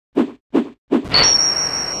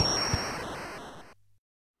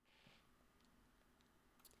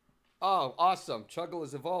Oh, awesome. Chuggle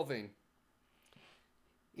is evolving.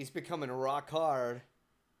 He's becoming rock hard.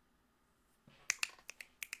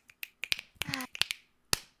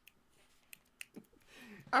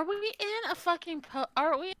 Are we in a fucking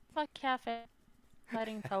Are we in a fucking cafe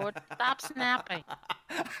fighting poet? Stop snapping.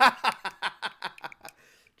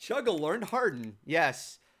 Chuggle learned Harden.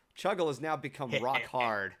 Yes. Chuggle has now become rock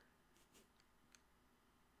hard.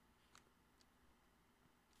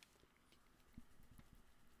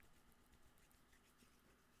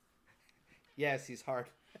 Yes, he's hard.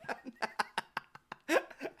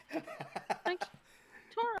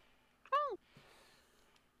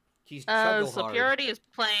 He's Chuggle so hard. Purity is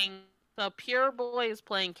playing. So Pure Boy is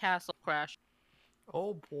playing Castle Crash.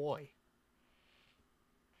 Oh boy.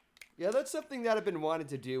 Yeah, that's something that I've been wanting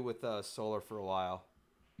to do with Solar for a while.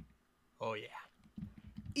 Oh yeah.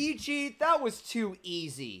 Ichi, that was too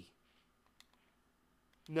easy.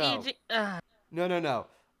 No. No.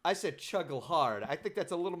 I said Chuggle hard. I think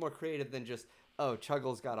that's a little more creative than just, oh,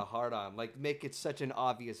 Chuggle's got a hard on. Like, make it such an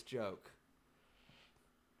obvious joke.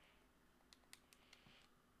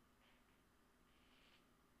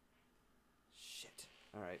 Shit.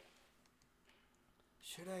 Alright.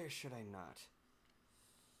 Should I or should I not?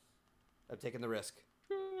 I'm taking the risk.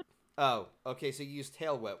 Oh, okay, so you use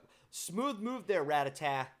Tail Whip. Smooth move there,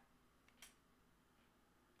 Rattata.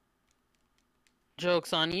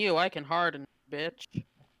 Joke's on you. I can harden, bitch.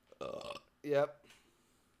 Yep.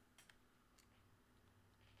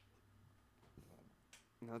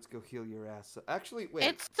 Now let's go heal your ass. Actually, wait.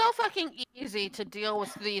 It's so fucking easy to deal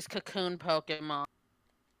with these cocoon Pokemon.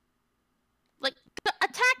 Like,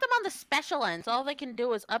 attack them on the special ends. All they can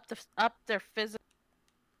do is up their physical.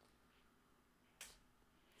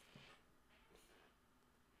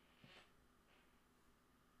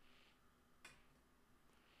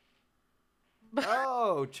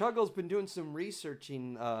 Oh, Chuggle's been doing some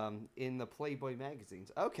researching in the Playboy magazines.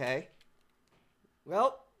 Okay.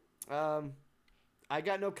 Well, I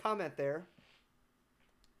got no comment there.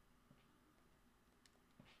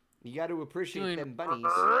 You got to appreciate them bunnies.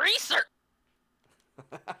 Research!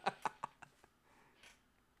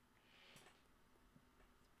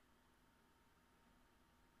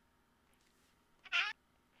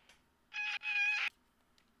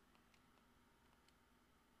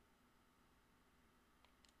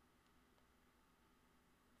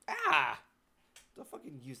 Ah! Don't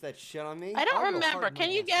fucking use that shit on me. I don't remember.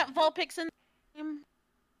 Can you get Vulpix in the game?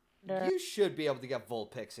 You should be able to get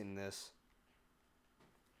Vulpix in this.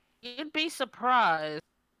 You'd be surprised.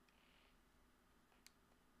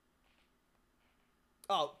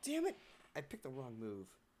 Oh, damn it. I picked the wrong move.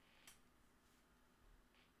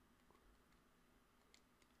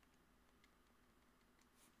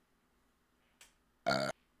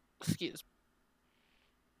 Excuse me.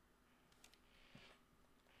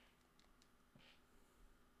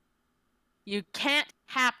 You can't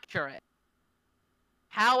capture it.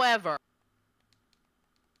 However,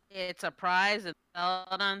 it's a prize in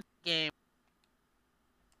Celadon's game.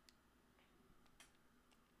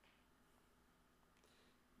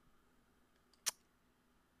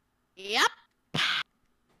 Yep.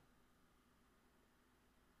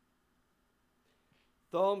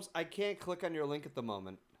 Thomes, I can't click on your link at the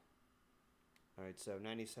moment. Alright, so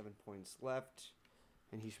 97 points left.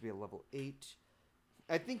 And he should be at level 8.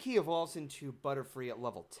 I think he evolves into Butterfree at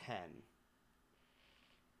level 10.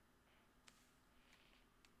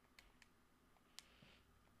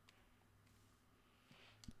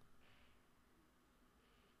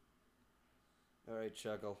 Alright,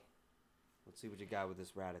 Chuggle. Let's see what you got with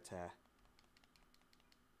this Rattata.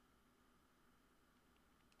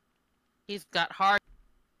 He's got hard.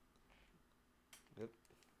 Yep.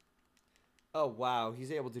 Oh, wow.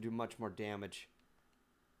 He's able to do much more damage.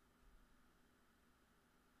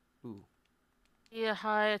 Ooh. Yeah,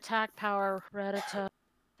 high attack power, Rattata.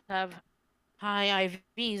 Have high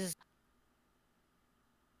IVs.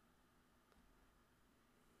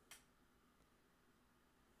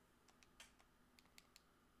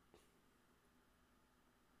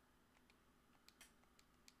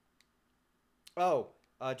 Oh,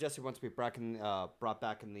 Jesse wants to be brought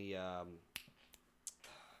back in the,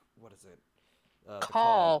 what is it? The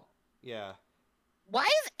Call. Yeah. Why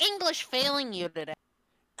is English failing you today?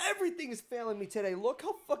 Everything is failing me today. Look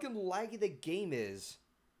how fucking laggy the game is.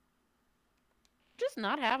 Just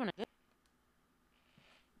not having it.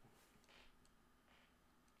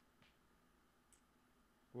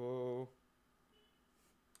 Whoa.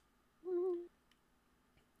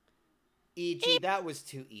 E.G., that was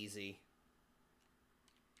too easy.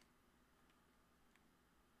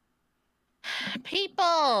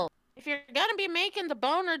 people, if you're gonna be making the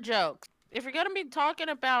boner jokes, if you're gonna be talking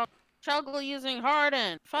about Chuggle using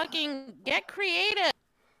Harden, fucking get creative.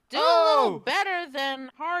 Do a little better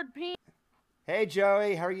than hard P. Hey,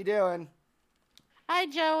 Joey, how are you doing? Hi,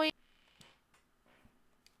 Joey.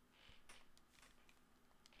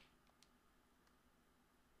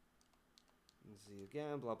 Let's see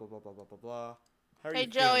again. Blah blah blah blah blah blah blah. How are Hey, you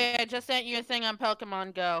Joey, feeling? I just sent you a thing on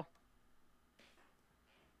Pokemon Go.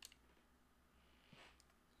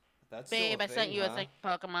 That's still Babe, a I thing, sent you huh? a thing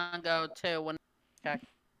on Pokemon Go too. When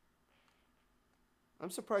I'm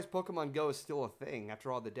surprised Pokemon Go is still a thing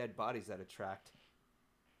after all the dead bodies that it tracked.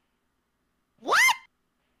 What?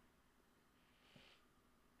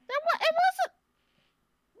 It wasn't.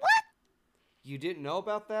 What? You didn't know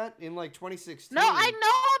about that in like 2016? No, I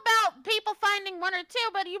know about people finding one or two,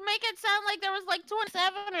 but you make it sound like there was like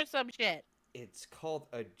 27 or some shit. It's called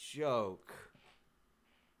a joke.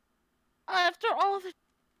 After all the...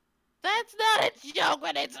 That's not a joke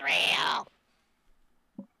when it's real.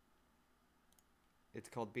 It's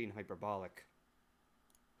called being hyperbolic.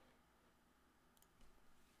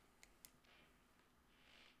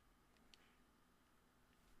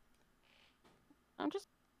 I'm just...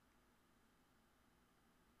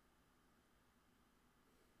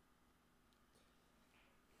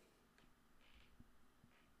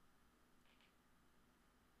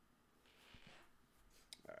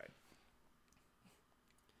 Alright.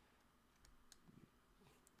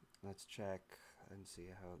 Let's check and see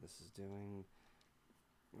how this is doing.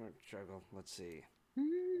 Juggle. Let's see.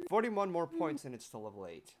 41 more points and it's to level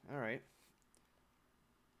 8. Alright.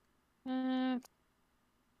 Let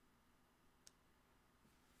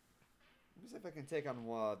me see if I can take on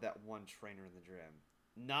that one trainer in the gym.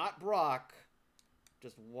 Not Brock.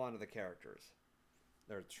 Just one of the characters.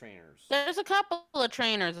 They're trainers. There's a couple of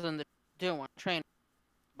trainers in the doing train,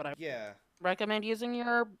 but I recommend using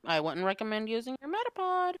your. I wouldn't recommend using your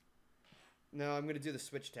Metapod. No, I'm gonna do the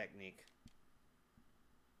switch technique.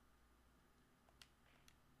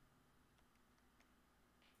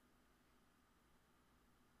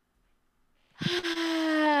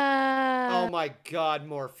 Oh my God,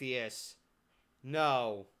 Morpheus!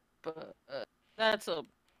 No. But that's a.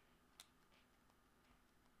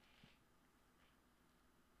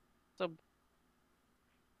 So.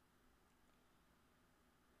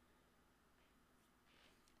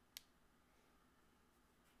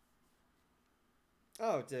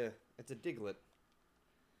 Oh, it's a Diglett.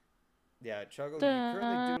 Yeah, Chuggle, you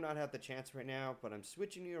currently do not have the chance right now, but I'm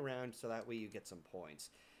switching you around so that way you get some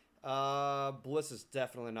points. Bliss is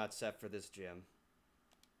definitely not set for this gym.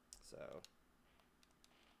 So.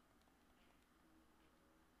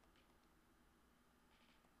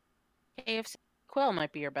 KFC Quill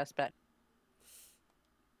might be your best bet.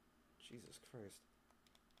 Jesus Christ.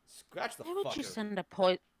 Scratch the fucker. Why would you send a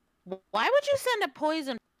poison? Why would you send a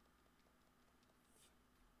poison?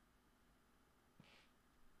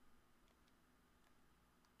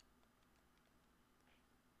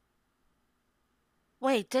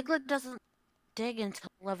 Wait, Diglett doesn't dig until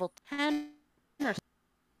level 10 or...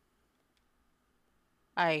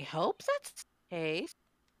 I hope that's the case.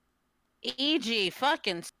 E.g.,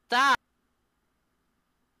 fucking stop.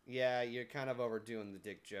 Yeah, you're kind of overdoing the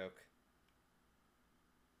dick joke.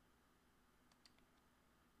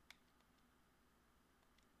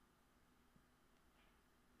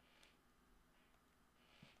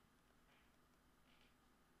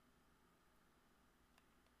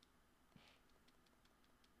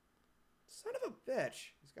 Son of a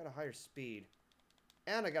bitch. He's got a higher speed.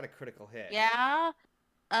 And I got a critical hit. Yeah.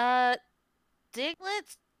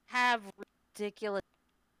 Diglets have ridiculous...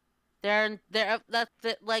 That's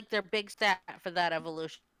their big stat for that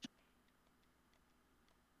evolution.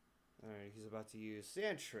 Alright, he's about to use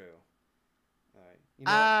Sandshrew. Alright. You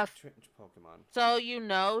know Pokemon. So you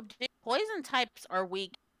know poison types are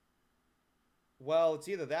weak. Well, it's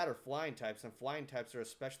either that or flying types, and flying types are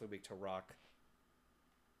especially weak to rock.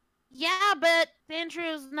 Yeah, but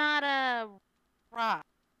Sandshrews not a rock.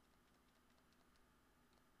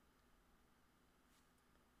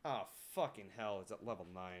 Oh, fucking hell, it's at level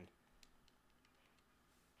 9.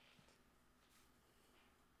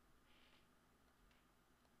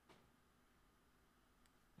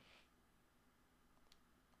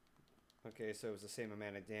 Okay, so it was the same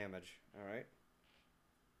amount of damage. Alright.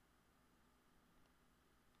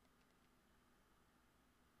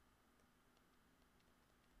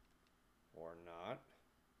 Or not.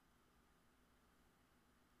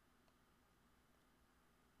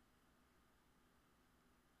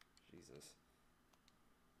 Jesus.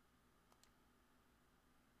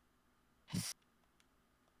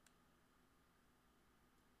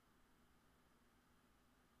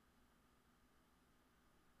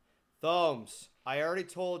 Thomes, I already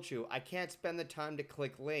told you, I can't spend the time to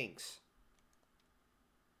click links.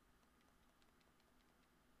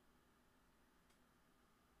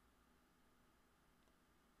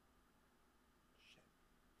 Shit.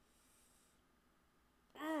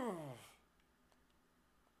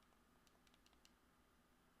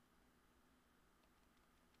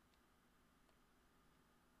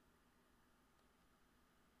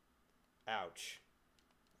 Ouch.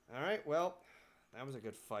 Alright, well, that was a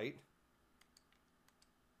good fight.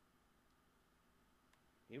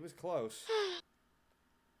 He was close.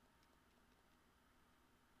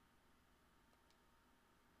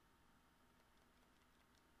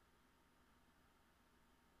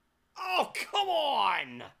 Oh, come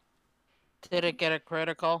on! Did it get a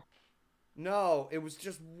critical? No, it was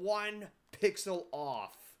just 1 pixel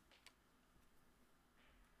off.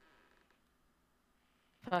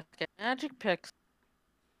 Fucking magic picks.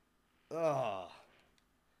 Ugh.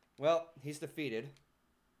 Well, he's defeated.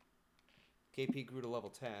 KP grew to level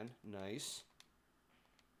 10. Nice.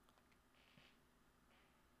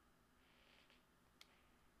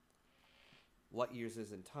 Light years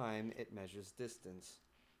isn't time, it measures distance.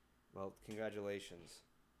 Well, congratulations.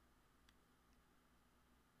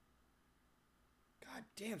 God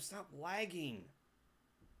damn, stop lagging.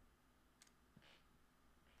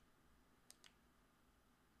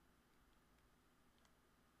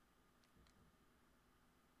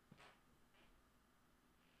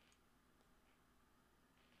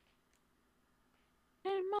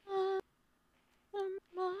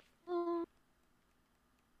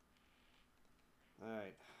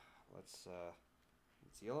 Alright, let's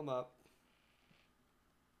heal him up.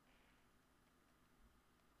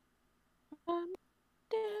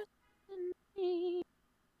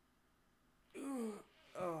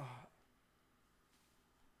 Oh.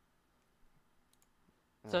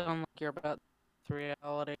 Sound like you're about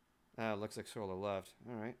reality. Oh, looks like Sorla left.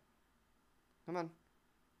 Alright. Come on.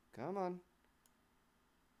 Come on.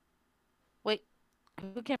 Wait,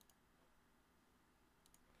 who came?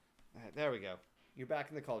 Alright, there we go. You're back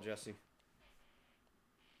in the call, Jesse.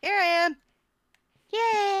 Here I am.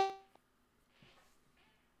 Yay!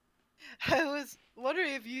 I was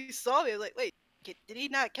wondering if you saw me. Like, wait, did he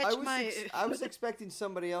not catch my? I was expecting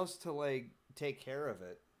somebody else to, like, take care of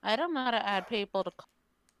it. I don't know how to add people to.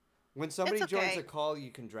 When somebody It's joins okay. a call,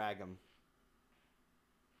 you can drag them.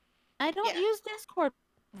 I don't Yeah. use Discord.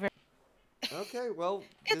 Okay, well,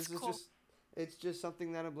 It's this is cool. it's just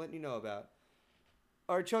something that I'm letting you know about.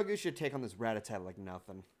 Alright, Chugga should take on this Rattata like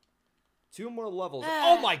nothing. 2 more levels.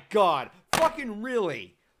 Oh my god! Fucking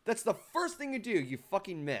really! That's the first thing you do, you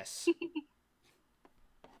fucking miss.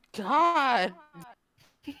 God,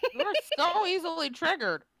 you're so easily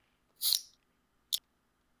triggered.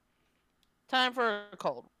 Time for a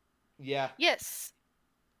cold. Yeah. Yes.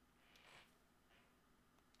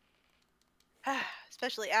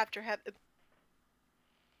 Especially after having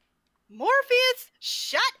Morpheus,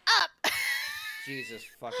 shut up. Jesus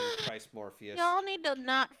fucking Christ, Morpheus. Y'all need to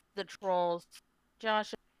not the trolls,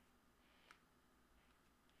 Josh.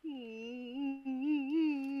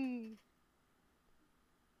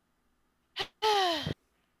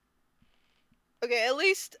 Okay, at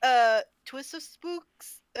least Twist of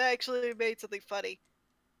Spooks actually made something funny.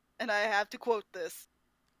 And I have to quote this.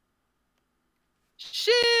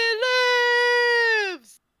 She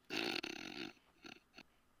lives!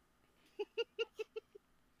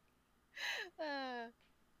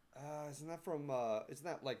 Isn't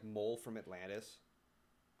that like Mole from Atlantis?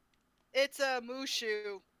 It's a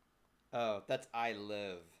Mushu. Oh, that's I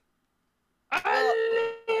Live.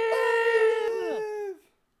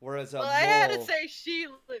 Whereas Well, Mole, I had to say she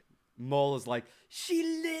lives. Mole is like, she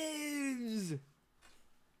lives!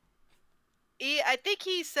 I think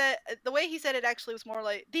he said, the way he said it actually was more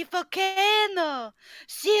like, the volcano!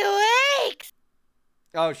 She wakes!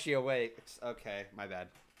 Oh, she awakes. Okay, my bad.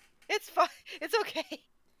 It's fine. It's okay.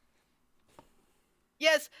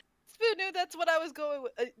 Yes, Spoon knew that's what I was going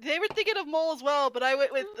with. They were thinking of Mole as well, but I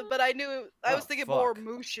went with, but I knew, I was thinking more fuck.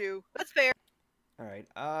 Mushu. That's fair. Alright,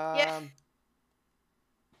 Yeah.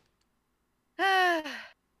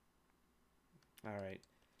 Alright.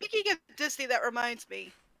 Speaking of Disney, that reminds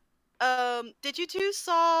me. Did you two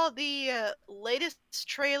saw the latest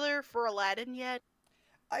trailer for Aladdin yet?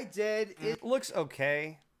 I did. It looks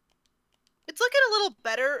okay. It's looking a little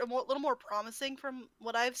better and a little more promising from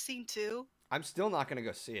what I've seen too. I'm still not gonna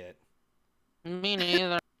go see it. Me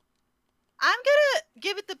neither. I'm gonna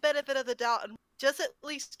give it the benefit of the doubt and just at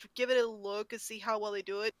least give it a look and see how well they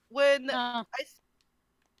do it. When No.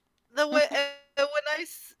 the way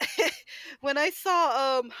when I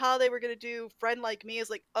saw how they were gonna do "Friend Like Me," is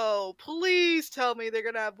like, oh, please tell me they're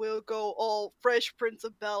gonna have Will go all Fresh Prince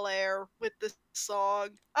of Bel Air with this song.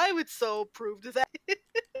 I would so approve of that.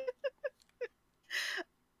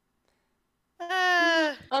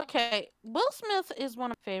 Okay, Will Smith is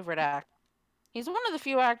one of my favorite actors. He's one of the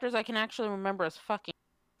few actors I can actually remember as fucking.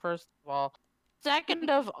 First of all, second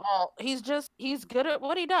of all, he's good at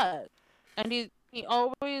what he does, and he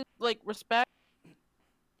always like respects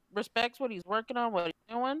what he's working on, what he's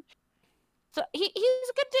doing. So he's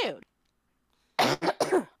a good dude.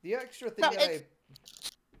 The extra thing So that I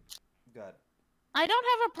got. I don't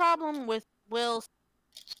have a problem with Will,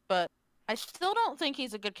 but I still don't think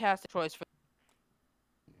he's a good casting choice for.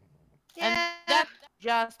 And Yeah. that's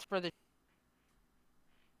just for the.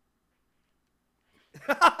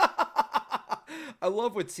 I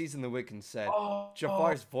love what Season the Wiccan said.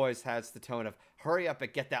 Jafar's voice has the tone of, hurry up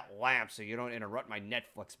and get that lamp so you don't interrupt my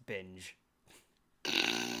Netflix binge.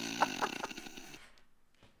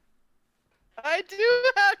 I do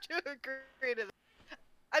have to agree to that.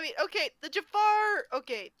 I mean, okay, the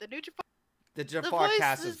new Jafar. The Jafar voice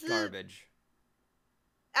cast is is, garbage.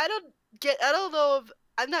 I don't know if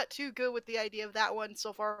I'm not too good with the idea of that one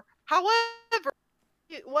so far. However,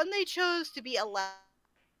 one they chose to be Aladdin.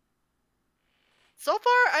 So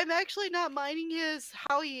far, I'm actually not minding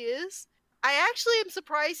how he is. I actually am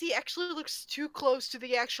surprised he actually looks too close to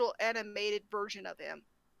the actual animated version of him.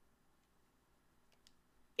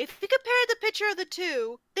 If you compare the picture of the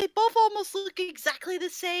two, they both almost look exactly the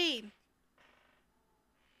same.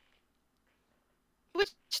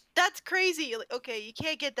 Which, that's crazy. Like, okay, you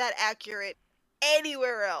can't get that accurate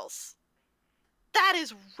anywhere else. That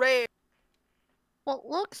is rare. Well,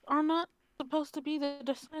 looks are not supposed to be the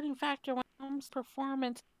deciding factor when it comes to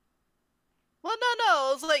performance. Well,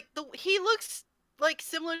 no. It's like he looks like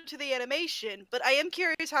similar to the animation, but I am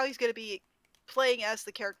curious how he's going to be playing as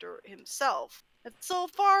the character himself. And so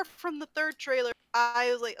far from the third trailer,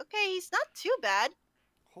 I was like, okay, he's not too bad.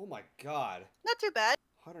 Oh my god. Not too bad.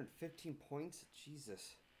 115 points?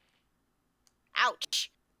 Jesus.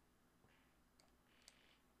 Ouch.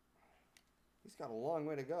 He's got a long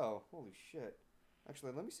way to go. Holy shit.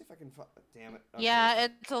 Actually, let me see if I can damn it. Okay. Yeah,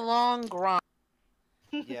 it's a long grind.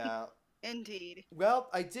 Yeah. Indeed. Well,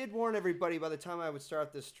 I did warn everybody by the time I would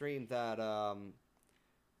start this stream that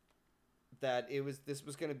this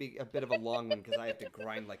was going to be a bit of a long one because I have to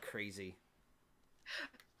grind like crazy.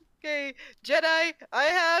 Okay, Jedi, I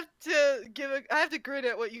have to grin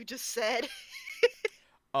at what you just said.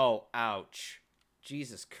 Oh, ouch.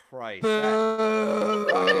 Jesus Christ.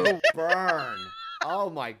 Fucking burn.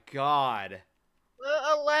 Oh my god.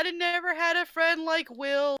 Aladdin never had a friend like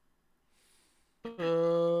Will.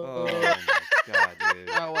 Oh my god, dude.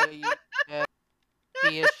 No way you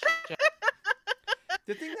be a shit.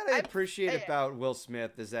 The thing that I appreciate about Will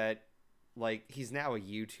Smith is that, like, he's now a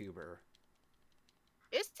YouTuber.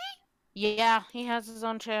 Is he? Yeah, he has his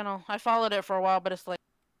own channel. I followed it for a while, but it's like,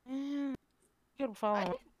 you could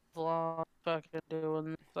follow a vlog fucking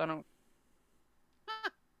doing this. I don't. Huh,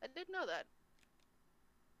 I didn't know that.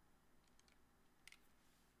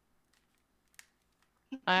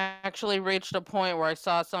 I actually reached a point where I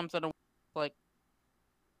saw something like.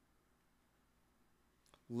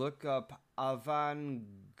 Look up Avangagia?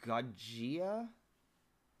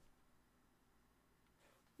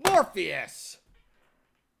 Morpheus!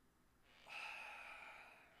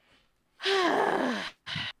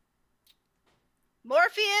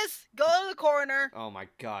 Morpheus, go to the corner. Oh my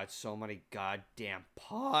god, so many goddamn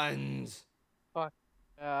puns. Fuck,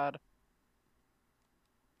 God.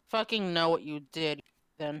 Fucking know what you did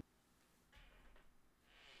then.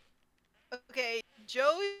 Okay,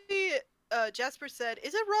 Joey Jasper said,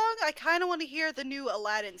 is it wrong? I kind of want to hear the new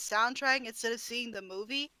Aladdin soundtrack instead of seeing the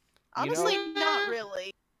movie. Honestly, not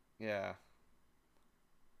really. Yeah.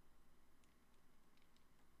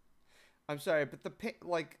 I'm sorry, but the pain,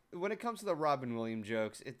 like, when it comes to the Robin Williams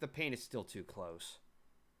jokes, the pain is still too close.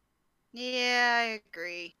 Yeah, I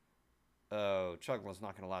agree. Oh, Chugla's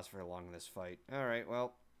not going to last very long in this fight. Alright,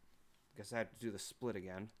 well, guess I have to do the split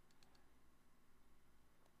again.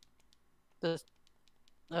 This,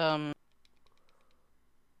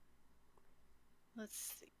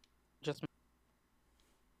 Let's see. just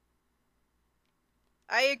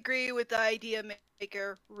I agree with the idea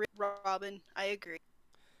maker, Robin. I agree.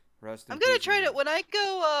 Rest in I'm gonna peace, try to Ian. when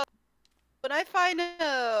I find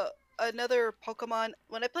another Pokemon,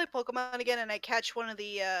 when I play Pokemon again and I catch one of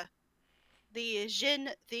the Jin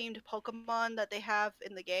themed Pokemon that they have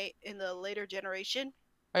in the game in the later generation.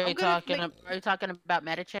 are I'm you gonna talking? Are you talking about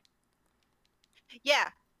Medicham? Yeah,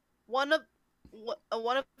 one of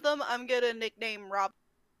One of them I'm gonna nickname Rob.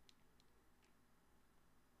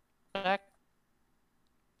 Back.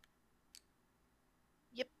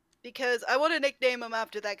 Because I want to nickname him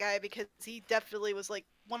after that guy because he definitely was like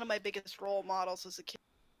one of my biggest role models as a kid.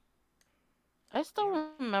 I still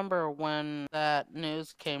remember when that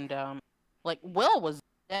news came down. Like, Will was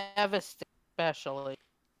devastated, especially.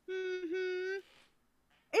 Mm-hmm.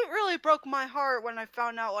 It really broke my heart when I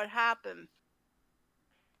found out what happened.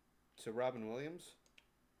 So Robin Williams?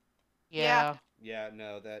 Yeah. Yeah,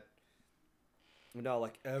 no,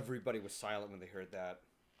 like everybody was silent when they heard that.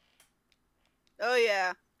 Oh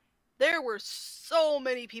yeah. There were so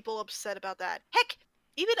many people upset about that. Heck,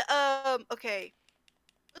 even okay.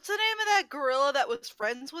 What's the name of that gorilla that was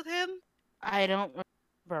friends with him? I don't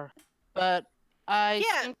remember. But I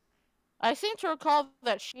seem to recall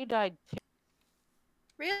that she died too.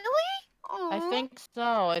 Really? I Aww. think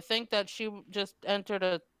so. I think that she just entered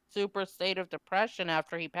a super state of depression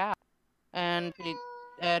after he passed. And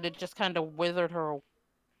it just kind of withered her away.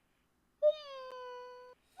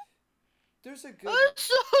 There's a good. I'm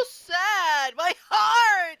so sad. My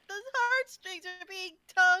heart. The heartstrings are being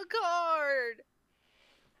tugged hard.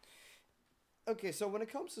 Okay, so when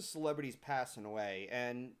it comes to celebrities passing away,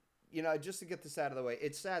 and just to get this out of the way,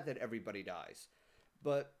 it's sad that everybody dies,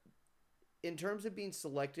 but in terms of being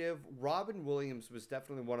selective, Robin Williams was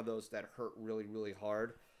definitely one of those that hurt really, really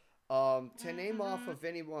hard. To name off of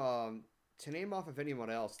anyone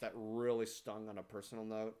else that really stung on a personal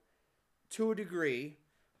note, to a degree,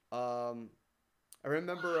 I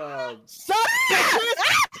remember.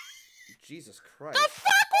 Jesus Christ! The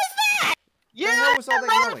fuck was that? The hell was all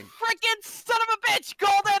that yelling? Freaking son of a bitch,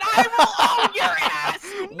 Golden! I will own your ass!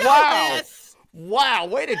 Know Wow! this! Wow!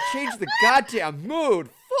 Way to change the goddamn mood!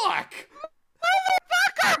 Fuck!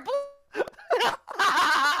 Motherfucker!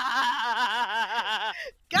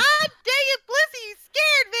 God dang it, Blissey, you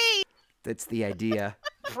scared me! That's the idea.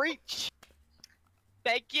 Preach.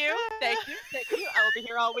 Thank you, thank you, thank you. I will be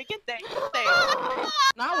here all weekend. Thank you, thank you.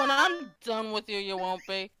 Not when I'm done with you, you won't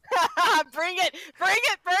be. Bring it, bring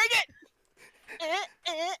it, bring it!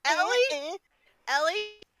 Ellie?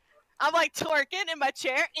 I'm like twerking in my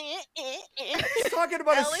chair. He's talking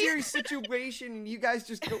about a serious situation, and you guys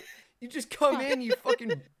just go. You just come in, you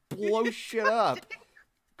fucking blow shit up.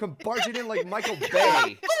 Come barging in like Michael Bay.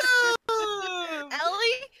 Ellie,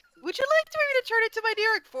 would you like me to turn it to my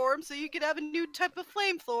Derek form so you could have a new type of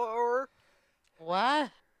flamethrower? What?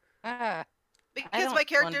 I Because don't my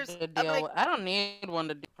character's. want to deal with- I don't need one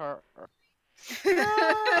to do her.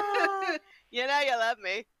 You know you love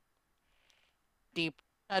me.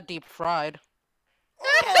 Not deep fried.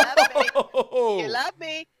 You love me. Oh. You love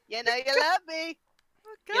me. You know you love me.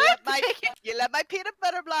 God You love my dang it. you love my peanut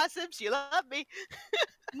butter blossoms. You love me.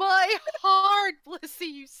 My heart, Blissey,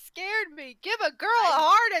 you scared me. Give a girl a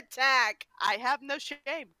heart attack. I have no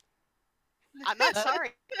shame. I'm not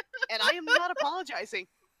sorry, and I am not apologizing.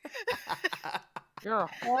 You're a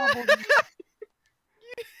horrible.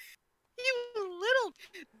 You little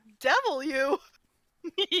devil, you.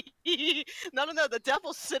 No, the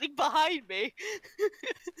devil's sitting behind me.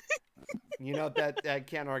 You know that I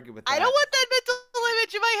can't argue with that. I don't want that mental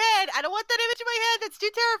image in my head. I don't want that image in my head. That's too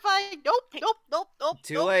terrifying. Nope.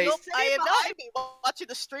 Too nope, late. Nope. I am not. behind me watching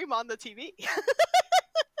the stream on the TV.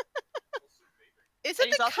 Is And it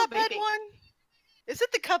he's the also Cuphead vaping. one? Is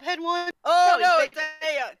it the Cuphead one? Oh No, no, he's it's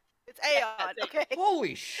Aeon. It's Aeon. it's Okay.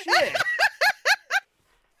 Holy shit!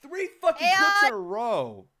 3 fucking cooks in a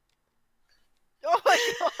row. Oh my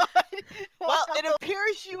god. Well, it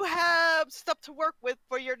appears you have stuff to work with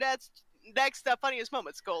for your next funniest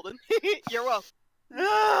moments, Golden. You're welcome.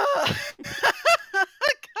 God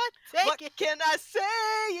dang What it. can I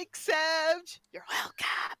say except you're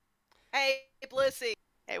welcome? Hey, Blissey,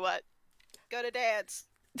 Hey, what? go to dance.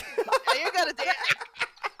 Are you gonna dance?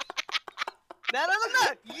 No.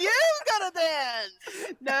 You gotta dance.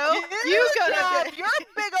 No, you gotta drop dance. your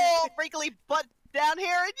big old wrinkly butt down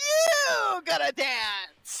here, and you gotta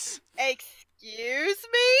dance. Excuse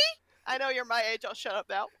me? I know you're my age. I'll shut up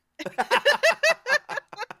now.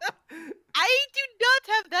 I do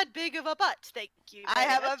not have that big of a butt, thank you. I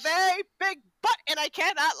have a very big butt, and I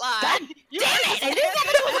cannot lie. God You damn it! I knew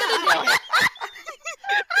somebody was gonna do it.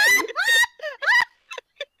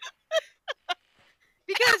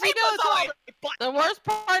 Because you know it's all butt. The worst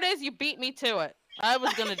part is you beat me to it. I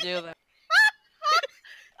was gonna do that.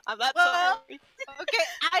 I'm not Well, sorry. okay.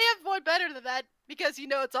 I have one better than that because you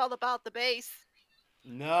know it's all about the bass.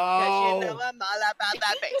 Because No. you know I'm all about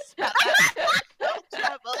that bass.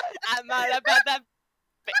 Trouble. I'm all about that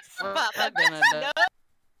bass. We're About that gonna bass. do- No.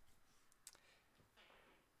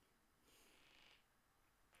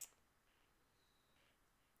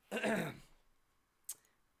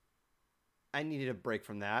 I needed a break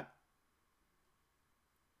from that.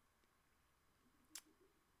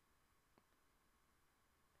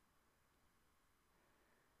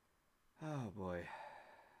 Oh boy.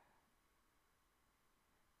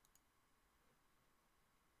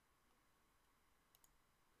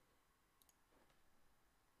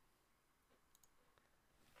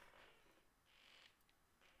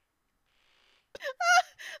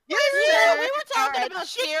 You Yeah, said we were talking our about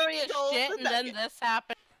chicken serious golden shit, and then nugget. this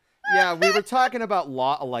happened. Yeah, we were talking about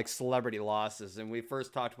like celebrity losses, and we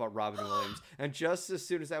first talked about Robin Williams. And just as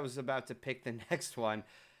soon as I was about to pick the next one,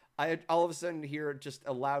 I all of a sudden hear just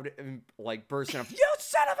a loud like bursting of "You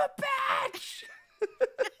son of a bitch!"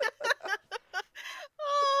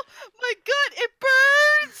 Oh my god, it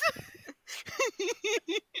burns!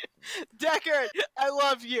 Deckard, I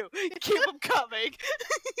love you. Keep them coming.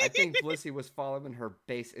 I think Blissey was following her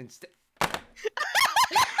base instinct.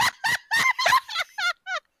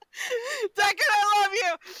 Deckard, I love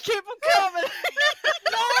you. Keep them coming.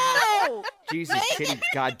 No! Jesus, kitty,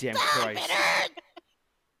 goddamn Christ!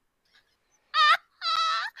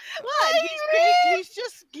 What?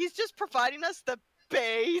 He's just providing us the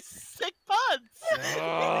basic puns.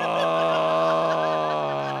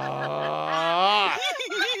 Ah!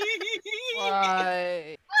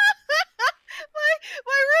 Why?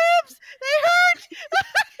 my ribs, they hurt.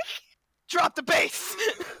 Drop the bass.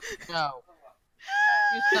 No.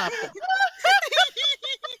 You stop it.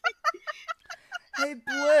 Hey,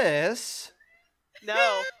 Bliss.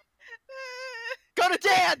 No. Go to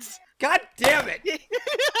dance. God damn it! I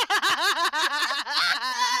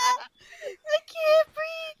can't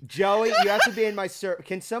breathe. Joey, you have to be in my server.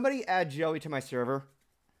 Can somebody add Joey to my server?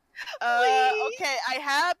 Okay, I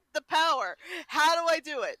have the power. How do I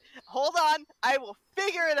do it? Hold on, I will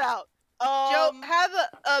figure it out. Joe, have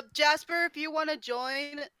a Jasper. If you want to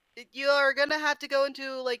join, you are gonna have to go in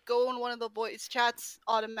one of the voice chats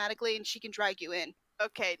automatically, and she can drag you in.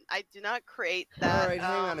 Okay, I do not create that. All right,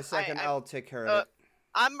 hang on a second. I'll take care of it.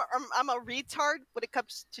 I'm a retard when it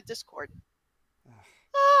comes to Discord.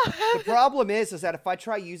 The problem is that if I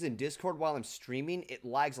try using Discord while I'm streaming, it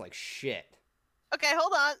lags like shit. Okay,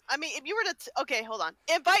 hold on. I mean, if you were to okay, hold on.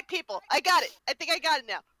 Invite people. I got it. I think I got it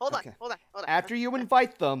now. Hold Okay. on. Hold on. Hold on. After you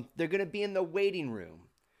invite them, they're gonna be in the waiting room.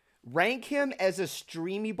 Rank him as a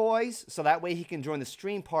streamy boys, so that way he can join the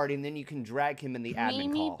stream party, and then you can drag him in the admin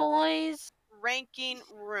Mimi call. boys. Ranking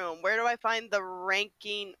room. Where do I find the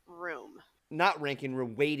ranking room? Not ranking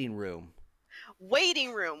room, waiting room.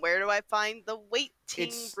 Waiting room. Where do I find the waiting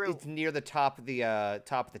room? It's near the top of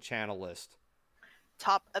the channel list.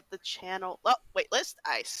 Top of the channel. Oh, wait list.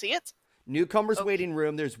 I see it. Newcomers Okay. waiting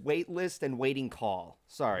room. There's wait list and waiting call.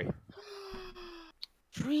 Sorry,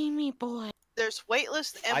 Dreamy boy. There's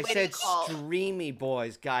waitlist and I waiting said call. streamy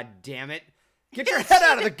boys. God damn it! Get your head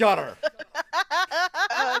out of the gutter.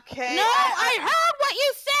 Okay. No, I heard what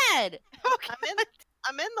you said.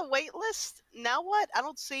 I'm in the wait list. Now what? I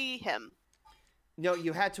don't see him. No,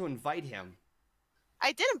 you had to invite him.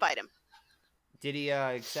 I did invite him. Did he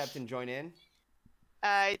accept and join in?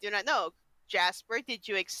 I do not know. Jasper, did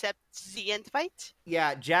you accept the invite?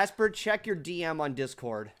 Yeah, Jasper, check your DM on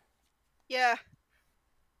Discord. Yeah.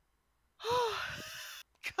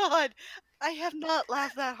 God, I have not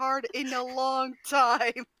laughed that hard in a long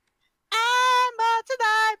time. I'm out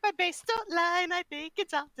tonight. My bass don't line. I think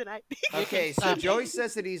it's out tonight. Okay, so Joey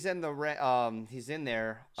says that he's in the he's in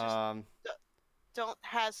there. Don't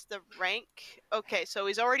has the rank. Okay, so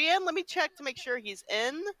he's already in. Let me check to make sure he's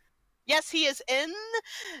in. Yes, he is in.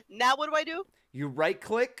 Now what do I do? You right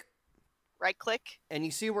click Right click. and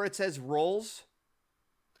you see where it says roles.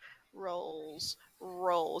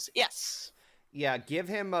 Rolls. Yes. Yeah, give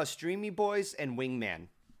him Streamy Boys and Wingman.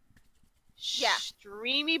 Yeah.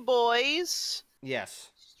 Streamy Boys. Yes.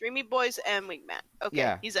 Streamy Boys and Wingman. Okay,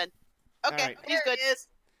 Yeah. he's in. Okay, Alright. he's good. There it is.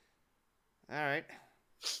 All right.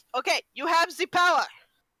 Okay, you have the power.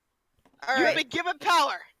 All You've right. been given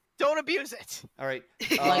power. Don't abuse it. All right.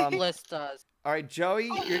 Like Bliss does. All right, Joey,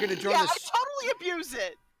 you're gonna join Yeah, this. I totally abuse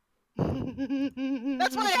it.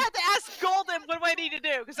 That's why I had to ask Golden what do I need to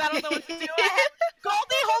do, because I don't know what to do.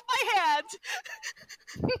 Goldie, hold my hand.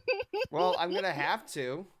 Well, I'm gonna have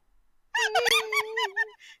to.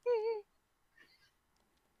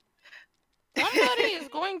 Somebody is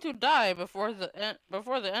going to die before the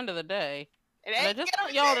end of the day. It And I ain't just gonna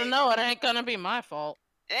want be y'all to me. know it ain't gonna be my fault.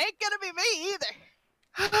 It ain't gonna be me either.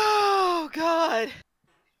 Oh God.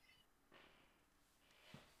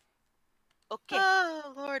 Okay,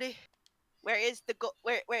 Oh Lordy. where is the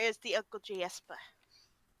where is the Uncle Jasper?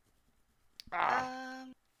 Ah.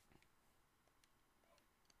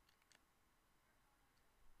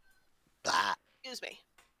 Excuse me.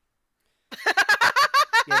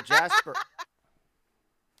 Yeah, Jasper.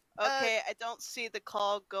 Okay, I don't see the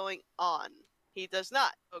call going on. He does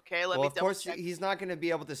not. Okay, let Well, me of double course, check. he's not going to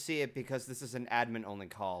be able to see it because this is an admin-only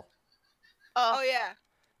call. Oh yeah,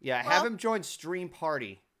 Yeah, have Well- him join Stream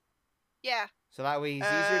Party. yeah. So that way he's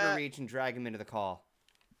easier to Uh, reach and drag him into the call.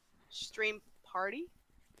 Stream party?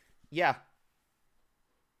 Yeah,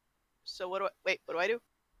 So what do I... Wait, what do I do?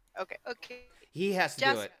 Okay. Okay. he has to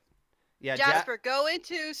do it. Yeah, Jasper, go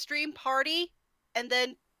into stream party, and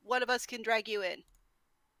then one of us can drag you in.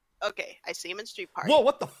 Okay, I see him in stream party. Whoa,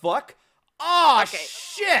 what the fuck? Oh, Okay.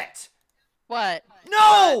 shit! What?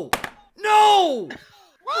 No! No!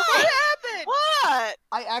 What happened? What?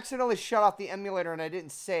 I accidentally shut off the emulator and I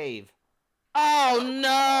didn't save. Oh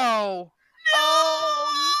no!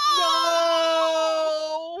 Oh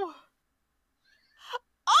no!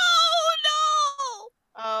 Oh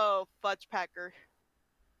Oh, fudge packer.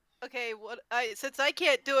 no! Okay, since I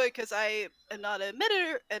can't do it because I am not an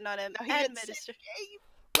admitter and not an No, he didn't say administrator.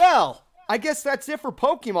 Well, I guess that's it for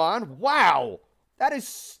Pokemon. Wow! That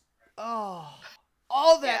is... Oh,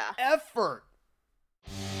 all that effort.